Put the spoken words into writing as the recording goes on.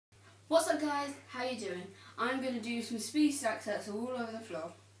What's up guys, how you doing? I'm going to do some speed stacks that's all over the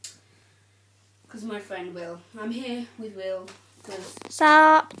floor. Because my friend Will. I'm here with Will because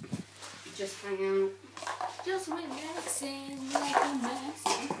Sup? just hang out. Just relaxing,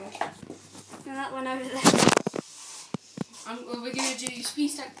 relaxing. And that one over there. We're going to do speed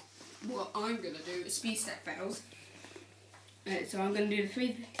stack, what I'm going to do is speed stack battles. So I'm going to do the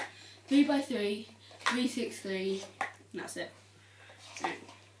 3x3, 3-6-3, and that's it. Right.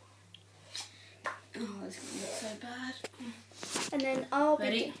 Oh, it's going to look so bad. And then I'll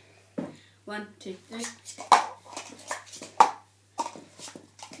Ready? 1, 2, 3.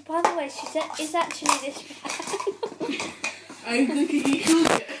 By the way, it's actually this bad. I'm looking at you.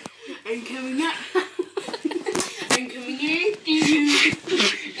 I'm coming up. I'm coming at you.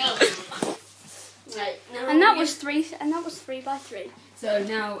 Right, now And that was 3x3. So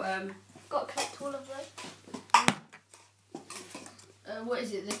now, Got to collect all of those. what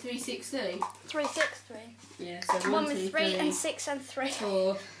is it? The 3-6-3. 3-6-3. Yeah. So One 1, with 2, 3 3 and 6 and 3.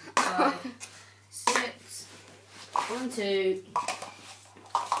 4, 5, 6. 1, 2.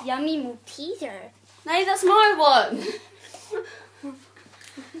 Yummy Malteser. No, that's my one.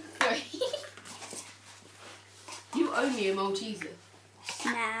 You owe me a Malteser.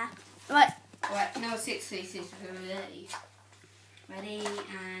 Nah. Right. Right, now 6, 3, 6, 3. Ready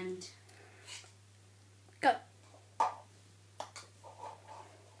and Go.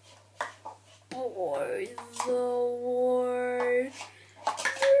 Oh, the word.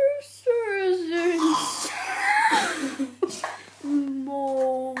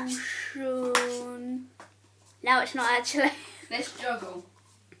 Motion. No, it's not actually. let's juggle.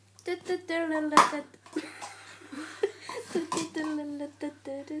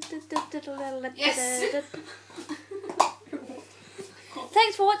 Yes.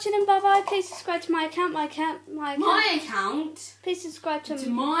 Thanks for watching and bye bye. Please subscribe to my account. My account. Please subscribe to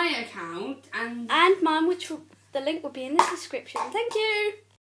my account and mine, which the link will be in the description. Thank you.